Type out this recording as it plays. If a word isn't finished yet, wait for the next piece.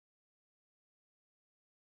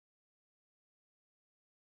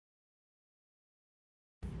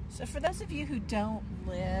So for those of you who don't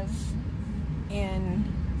live in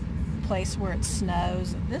a place where it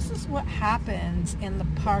snows, this is what happens in the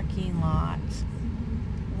parking lot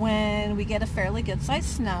when we get a fairly good sized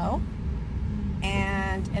snow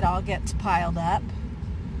and it all gets piled up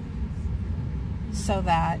so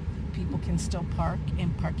that people can still park in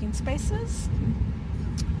parking spaces.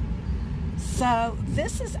 So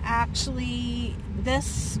this is actually,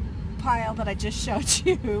 this pile that I just showed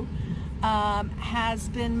you has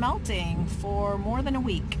been melting for more than a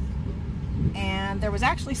week, and there was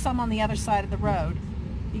actually some on the other side of the road.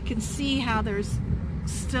 You can see how there's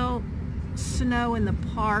still snow in the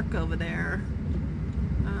park over there.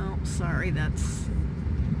 Oh, sorry,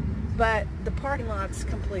 but the parking lot's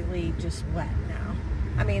completely just wet now.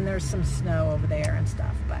 I mean, there's some snow over there and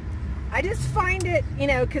stuff, but I just find it, you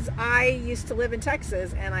know, because I used to live in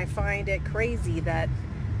Texas, and I find it crazy that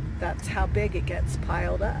that's how big it gets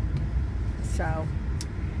piled up. So,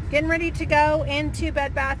 getting ready to go into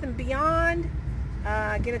Bed Bath & Beyond.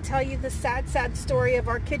 Gonna tell you the sad, sad story of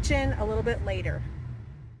our kitchen a little bit later.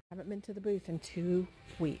 Haven't been to the booth in 2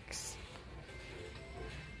 weeks.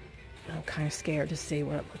 I'm kind of scared to see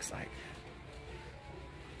what it looks like.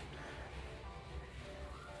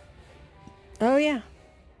 Oh yeah,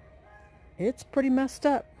 it's pretty messed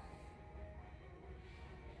up.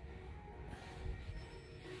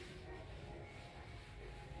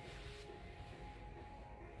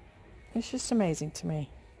 It's just amazing to me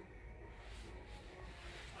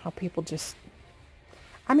how people just,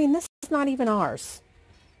 I mean, this is not even ours.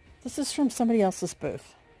 This is from somebody else's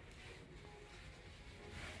booth.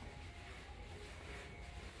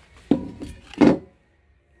 And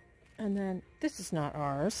then this is not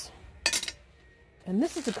ours. And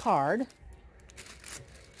this is a card.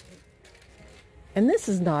 And this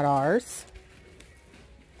is not ours.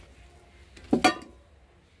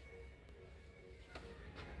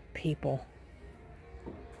 People.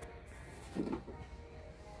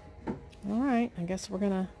 All right, I guess we're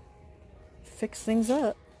gonna fix things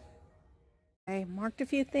up. I marked a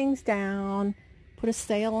few things down, put a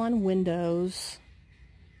sale on windows.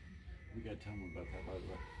 We gotta tell them about that, by the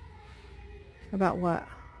way. About what?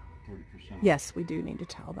 30%. Yes, we do need to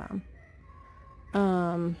tell them.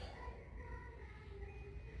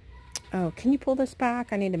 Oh, can you pull this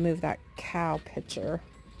back? I need to move that cow picture.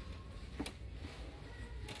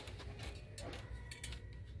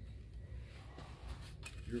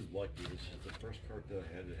 You're lucky. This is the first cart that I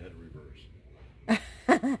had reverse.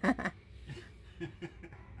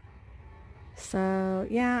 So,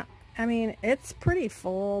 yeah, I mean, it's pretty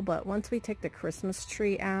full, but once we take the Christmas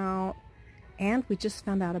tree out, and we just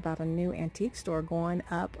found out about a new antique store going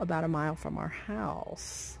up about a mile from our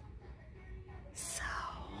house. So.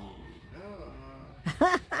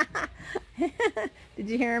 Did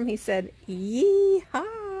you hear him? He said, yee-haw.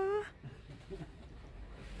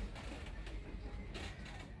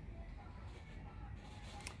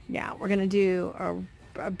 Yeah, we're going to do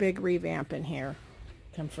a big revamp in here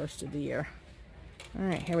come first of the year. All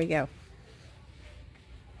right, here we go.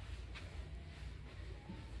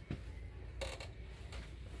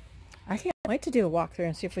 I can't wait to do a walkthrough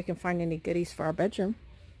and see if we can find any goodies for our bedroom.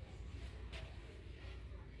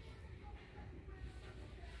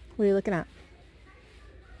 What are you looking at?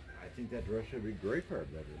 I think that dress should be great for our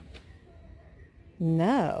bedroom.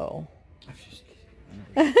 No. I'm just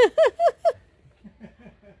kidding.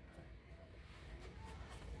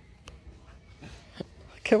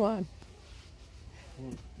 Come on.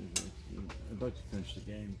 Well, I'd like to finish the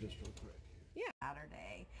game just real quick. Yeah.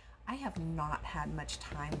 Saturday. I have not had much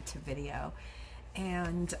time to video,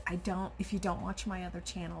 and if you don't watch my other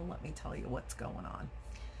channel, let me tell you what's going on.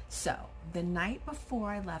 So the night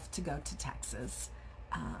before I left to go to Texas,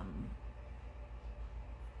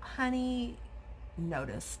 Honey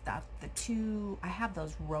noticed that I have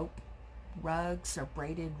those rope rugs or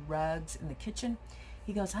braided rugs in the kitchen.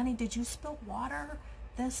 He goes, honey, did you spill water?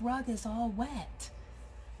 This rug is all wet.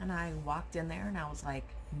 And I walked in there and I was like,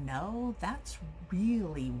 no, that's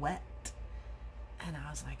really wet. And I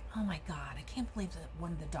was like, oh my God, I can't believe that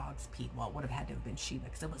one of the dogs peed. Well, it would have had to have been Sheba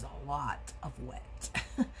because it was a lot of wet.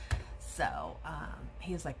 So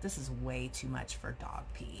he was like, this is way too much for dog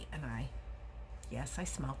pee. And yes, I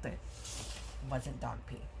smelt it. It wasn't dog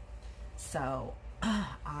pee. So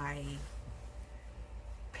I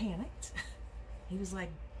panicked. He was like,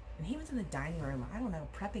 and he was in the dining room, I don't know,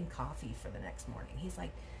 prepping coffee for the next morning. He's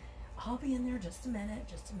like, I'll be in there just a minute,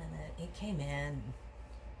 just a minute. He came in.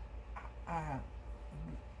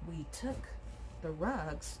 We took the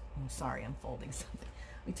rugs, I'm sorry, I'm folding something.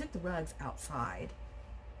 We took the rugs outside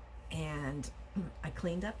and I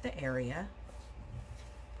cleaned up the area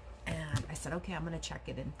and I said, okay, I'm going to check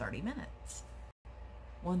it in 30 minutes.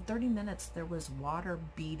 Well, in 30 minutes, there was water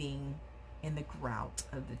beading in the grout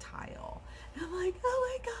of the tile. And I'm like,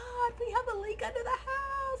 oh my God, we have a leak under the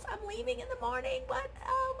house. I'm leaving in the morning. What?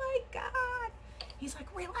 Oh my God. He's like,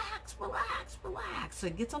 relax, relax, relax. So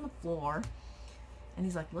he gets on the floor and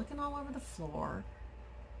he's like looking all over the floor.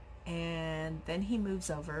 And then he moves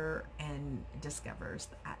over and discovers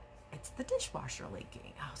that it's the dishwasher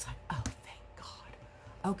leaking. I was like, oh, thank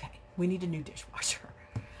God. Okay, we need a new dishwasher.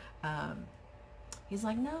 He's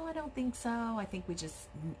like, no, I don't think so. I think we just,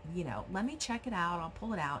 let me check it out. I'll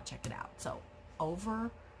pull it out, check it out. So over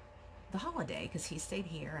the holiday, because he stayed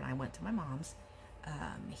here and I went to my mom's,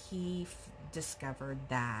 he discovered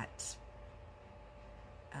that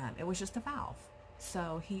it was just a valve.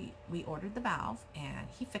 So we ordered the valve and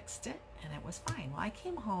he fixed it and it was fine. Well, I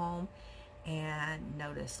came home and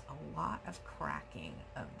noticed a lot of cracking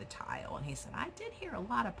of the tile. And he said, I did hear a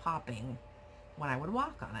lot of popping when I would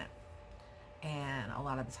walk on it. And a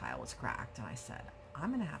lot of the tile was cracked. And I said, I'm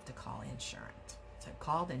going to have to call insurance. So I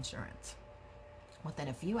called insurance. Within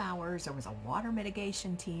a few hours, there was a water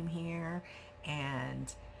mitigation team here.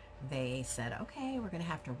 And they said, okay, we're going to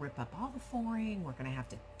have to rip up all the flooring. We're going to have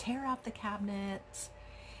to tear out the cabinets.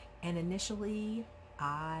 And initially,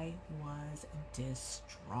 I was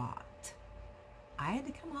distraught. I had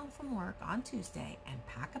to come home from work on Tuesday and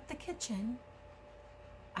pack up the kitchen.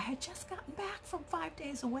 I had just gotten back from 5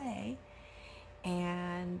 days away.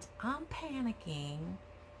 And I'm panicking,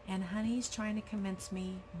 and honey's trying to convince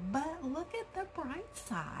me, but look at the bright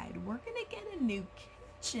side. We're going to get a new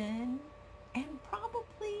kitchen and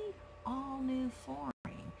probably all new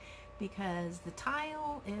flooring, because the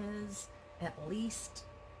tile is at least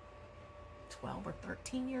 12 or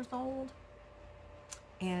 13 years old.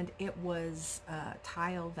 And it was a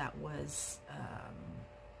tile that was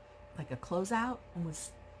like a closeout and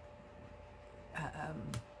was...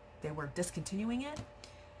 they were discontinuing it.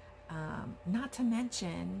 Not to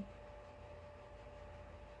mention,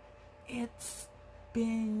 it's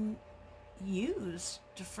been used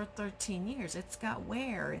for 13 years. It's got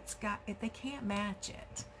wear. They can't match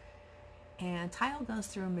it. And tile goes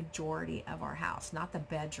through a majority of our house, not the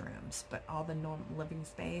bedrooms, but all the normal living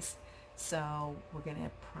space. So we're going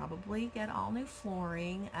to probably get all new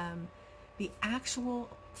flooring. The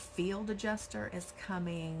actual field adjuster is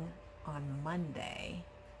coming on Monday.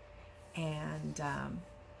 And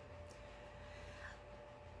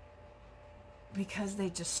because they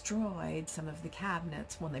destroyed some of the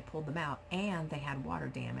cabinets when they pulled them out and they had water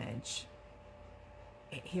damage,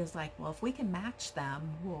 he was like, well, if we can match them,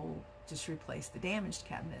 we'll just replace the damaged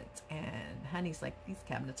cabinets. And honey's like, these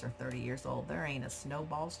cabinets are 30 years old. There ain't a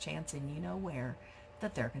snowball's chance in you know where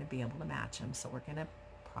that they're going to be able to match them. So we're going to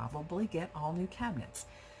probably get all new cabinets.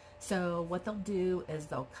 So what they'll do is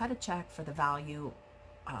they'll cut a check for the value,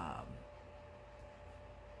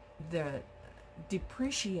 the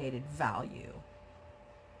depreciated value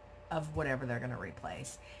of whatever they're going to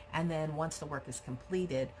replace. And then once the work is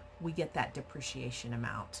completed, we get that depreciation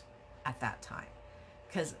amount at that time.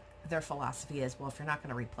 Because their philosophy is, well, if you're not going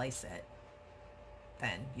to replace it,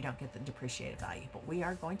 then you don't get the depreciated value. But we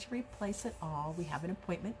are going to replace it all. We have an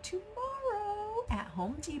appointment tomorrow at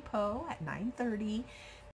Home Depot at 9:30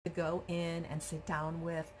 to go in and sit down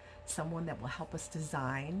with someone that will help us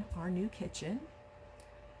design our new kitchen.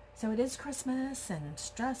 So it is Christmas and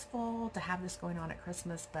stressful to have this going on at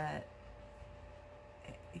Christmas, but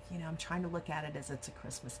I'm trying to look at it as it's a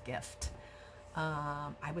Christmas gift.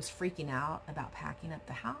 I was freaking out about packing up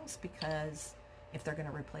the house because if they're going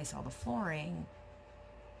to replace all the flooring,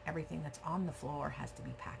 everything that's on the floor has to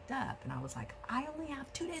be packed up. And I was like, I only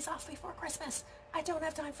have 2 days off before Christmas. I don't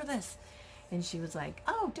have time for this. And she was like,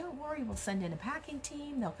 oh, don't worry. We'll send in a packing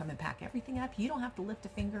team. They'll come and pack everything up. You don't have to lift a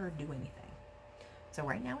finger or do anything. So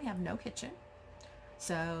right now we have no kitchen.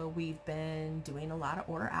 So we've been doing a lot of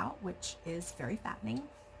order out, which is very fattening.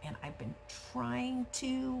 And I've been trying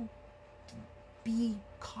to be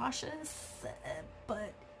cautious,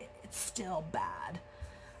 but it's still bad.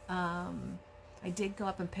 I did go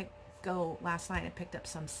up and go last night and picked up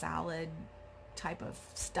some salad type of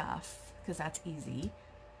stuff because that's easy.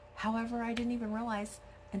 However, I didn't even realize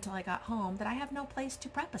until I got home that I have no place to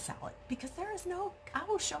prep a salad because I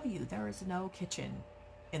will show you, there is no kitchen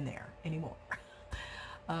in there anymore.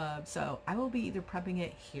 So I will be either prepping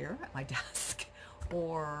it here at my desk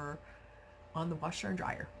or on the washer and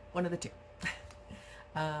dryer, one of the two.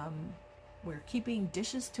 We're keeping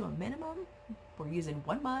dishes to a minimum. We're using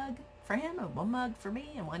one mug for him and one mug for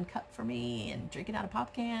me and one cup for me and drinking out of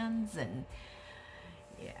pop cans. And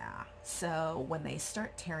yeah, so when they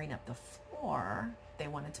start tearing up the floor, they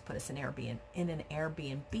wanted to put us in an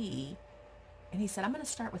Airbnb And he said, I'm going to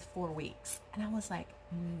start with 4 weeks. And I was like,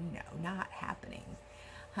 no, not happening.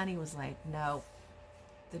 Honey was like, no,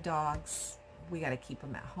 the dogs, we got to keep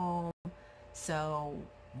them at home. So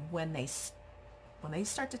when they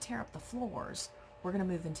start to tear up the floors, we're going to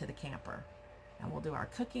move into the camper. And we'll do our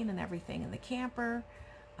cooking and everything in the camper.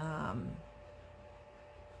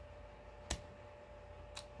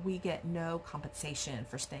 We get no compensation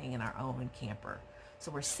for staying in our own camper. So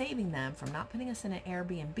we're saving them from not putting us in an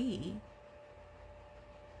Airbnb.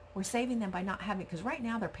 We're saving them by not having, because right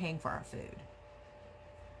now they're paying for our food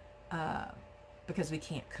because we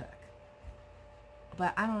can't cook.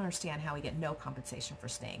 But I don't understand how we get no compensation for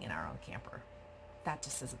staying in our own camper. That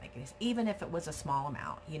just doesn't make any sense. Even if it was a small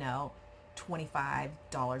amount, you know, $25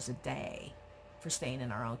 a day for staying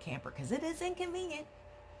in our own camper, because it is inconvenient,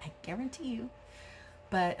 I guarantee you.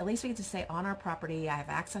 But at least we get to stay on our property. I have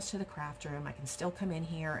access to the craft room. I can still come in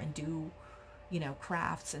here and do, you know,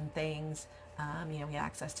 crafts and things. You know, we have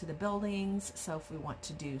access to the buildings. So if we want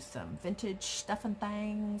to do some vintage stuff and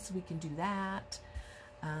things, we can do that.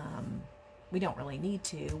 We don't really need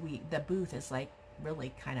to. The booth is like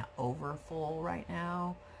really kind of over full right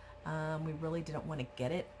now. We really didn't want to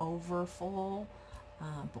get it over full.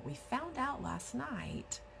 But we found out last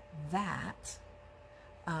night that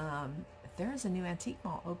there's a new antique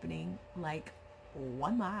mall opening like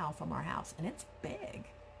 1 mile from our house, and it's big.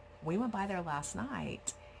 We went by there last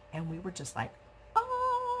night and we were just like,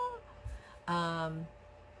 oh. I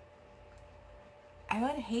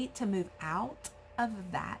would hate to move out of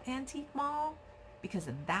that antique mall because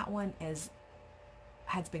that one has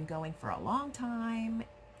been going for a long time.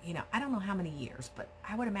 You know, I don't know how many years, but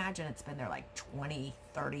I would imagine it's been there like 20,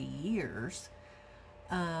 30 years.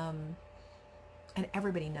 And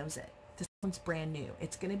everybody knows it. This one's brand new.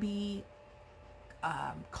 It's going to be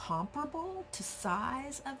comparable to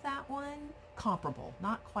size of that one. Comparable,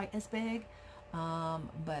 not quite as big,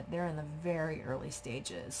 but they're in the very early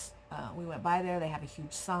stages. We went by there. They have a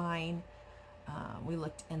huge sign. We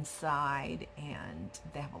looked inside, and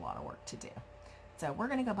they have a lot of work to do. So we're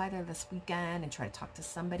going to go by there this weekend and try to talk to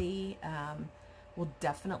somebody. We'll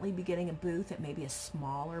definitely be getting a booth. It may be a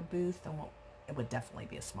smaller booth than what it would definitely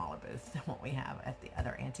be a smaller booth than what we have at the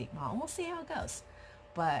other antique mall. And we'll see how it goes.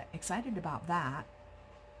 But excited about that.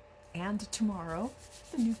 And tomorrow,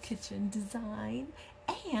 the new kitchen design.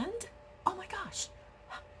 And, oh my gosh,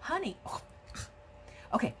 honey.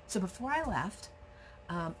 Okay, so before I left,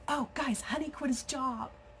 oh guys, honey quit his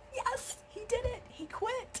job. Yes, he did it. He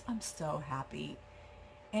quit. I'm so happy.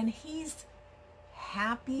 And he's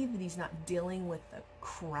happy that he's not dealing with the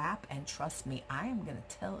crap. And trust me, I am going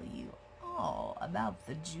to tell you all about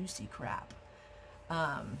the juicy crap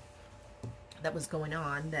that was going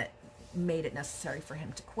on that made it necessary for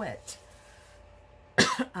him to quit.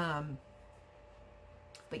 But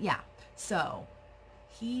yeah, so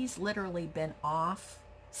he's literally been off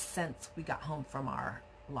since we got home from our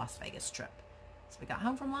Las Vegas trip. So we got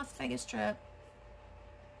home from Las Vegas trip.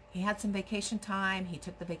 He had some vacation time. He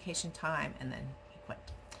took the vacation time and then he quit.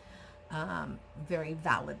 Very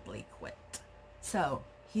validly quit. So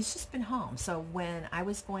he's just been home. So when I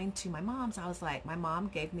was going to my mom's, I was like, my mom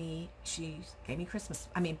gave me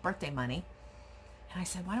birthday money. And I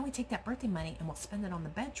said, why don't we take that birthday money and we'll spend it on the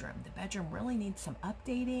bedroom? The bedroom really needs some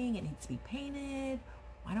updating. It needs to be painted.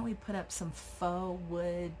 Why don't we put up some faux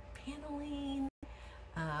wood paneling?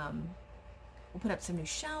 We'll put up some new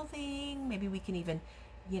shelving. Maybe we can even,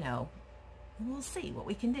 you know, we'll see what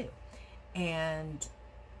we can do. And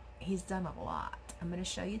he's done a lot. I'm going to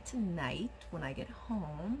show you tonight when I get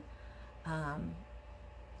home.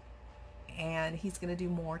 And he's going to do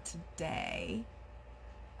more today.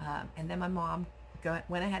 And then my mom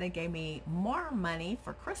went ahead and gave me more money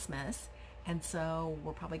for Christmas. And so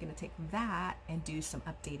we're probably going to take that and do some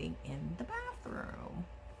updating in the bathroom.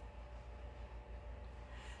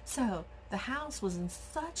 So the house was in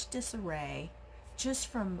such disarray just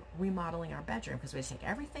from remodeling our bedroom, because we had to take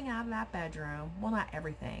everything out of that bedroom. Well, not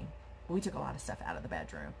everything, but we took a lot of stuff out of the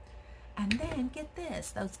bedroom. And then get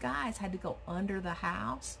this, those guys had to go under the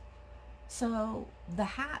house. So the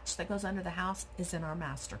hatch that goes under the house is in our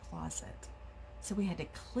master closet. So we had to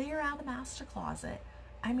clear out the master closet.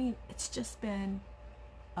 I mean, it's just been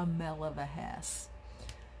a mell of a hess.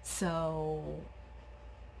 So,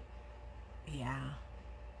 yeah.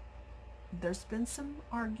 There's been some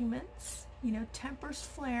arguments, you know, tempers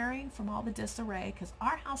flaring from all the disarray, because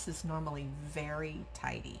our house is normally very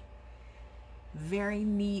tidy. Very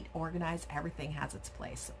neat, organized, everything has its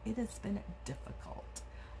place. So it has been difficult.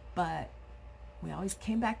 But we always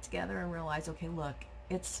came back together and realized, okay, look,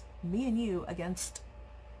 it's me and you against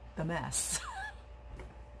the mess.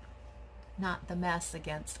 Not the mess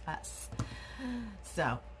against us.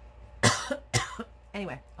 So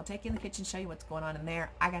anyway, I'll take you in the kitchen, show you what's going on in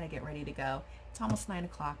there. I gotta get ready to go. It's almost 9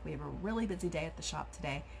 o'clock. We have a really busy day at the shop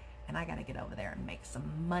today, and I gotta get over there and make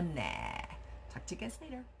some money. Talk to you guys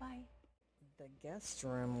later. Bye. The guest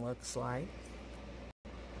room looks like.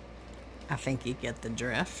 I think you get the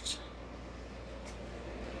drift.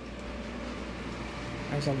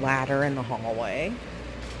 There's a ladder in the hallway.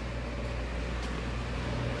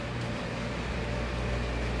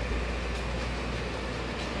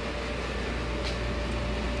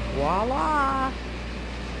 Voila!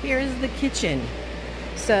 Here's the kitchen.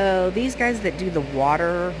 So these guys that do the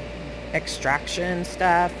water extraction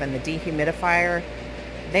stuff and the dehumidifier,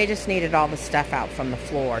 they just needed all the stuff out from the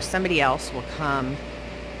floor. Somebody else will come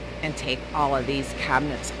and take all of these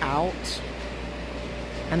cabinets out,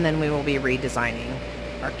 and then we will be redesigning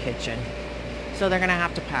our kitchen. So they're gonna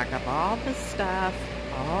have to pack up all this stuff,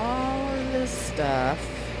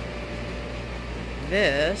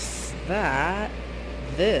 this, that,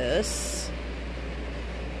 this,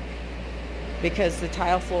 because the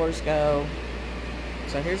tile floors go.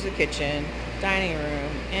 So here's the kitchen, dining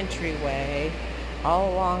room, entryway,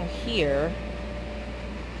 all along here,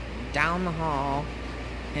 down the hall,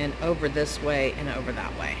 and over this way and over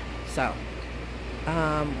that way. So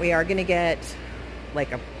we are gonna get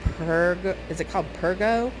like a pergo. Is it called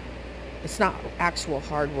pergo? It's not actual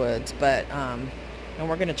hardwoods, but and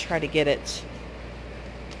we're gonna try to get it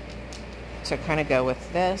to kind of go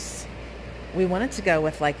with this. We wanted to go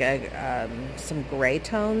with like a some gray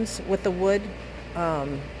tones with the wood,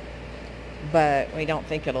 but we don't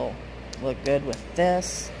think it'll look good with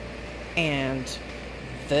this and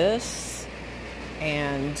this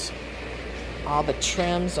and all the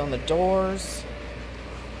trims on the doors.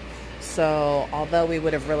 So although we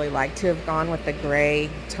would have really liked to have gone with the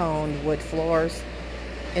gray toned wood floors,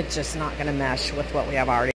 it's just not going to mesh with what we have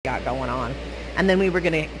already got going on. And then we were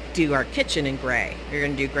going to do our kitchen in gray. We were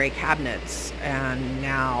going to do gray cabinets, and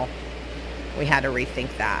now we had to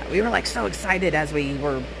rethink that. We were like so excited as we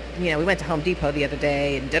were, we went to Home Depot the other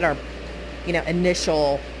day and did our,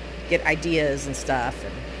 initial get ideas and stuff,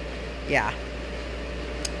 and yeah.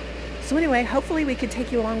 So anyway, hopefully we could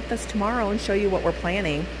take you along with us tomorrow and show you what we're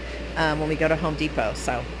planning when we go to Home Depot.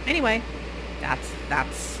 So anyway,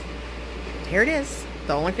 that's here it is.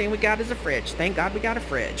 The only thing we got is a fridge. Thank God we got a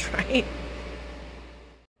fridge, right?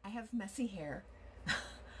 I have messy hair.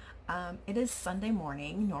 It is Sunday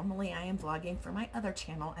morning. Normally I am vlogging for my other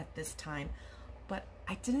channel at this time, but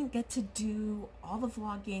I didn't get to do all the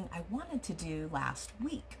vlogging I wanted to do last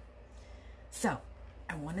week. So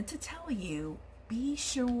I wanted to tell you, be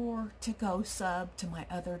sure to go sub to my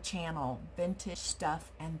other channel, Vintage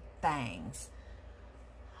Stuff and Thangs.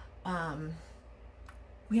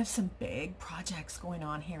 We have some big projects going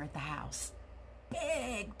on here at the house.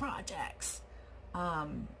 Big projects.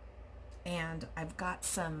 And I've got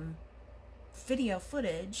some video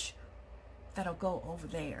footage that'll go over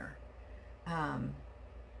there.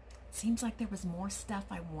 Seems like there was more stuff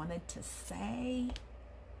I wanted to say.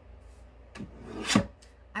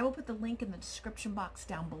 I will put the link in the description box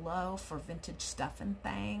down below for Vintage Stuff and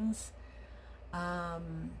Thangs.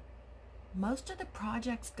 Most of the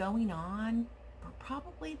projects going on for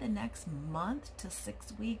probably the next month to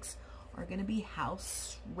 6 weeks are going to be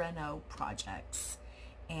house reno projects.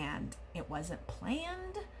 And it wasn't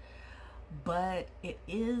planned, but it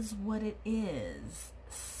is what it is.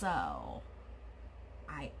 So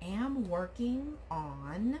I am working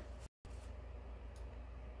on,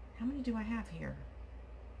 how many do I have here?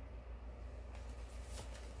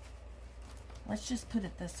 Let's just put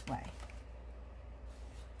it this way.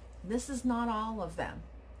 This is not all of them.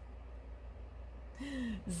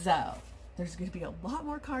 So there's going to be a lot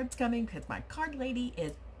more cards coming because my card lady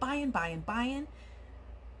is buying.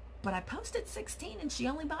 But I posted 16 and she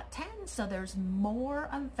only bought 10, so there's more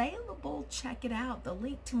available. Check it out. The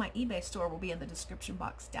link to my eBay store will be in the description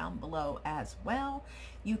box down below as well.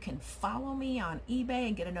 You can follow me on eBay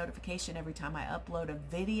and get a notification every time I upload a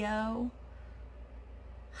video.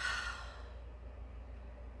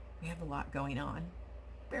 We have a lot going on.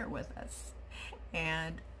 Bear with us.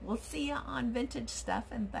 And we'll see you on Vintage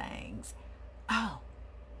Stuff and Thangs. I'll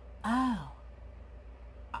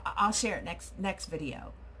share it next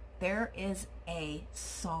video. There is a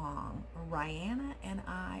song Rihanna and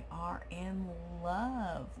I are in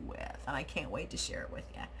love with, and I can't wait to share it with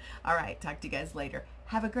you. All right, talk to you guys later.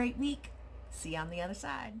 Have a great week. See you on the other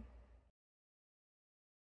side.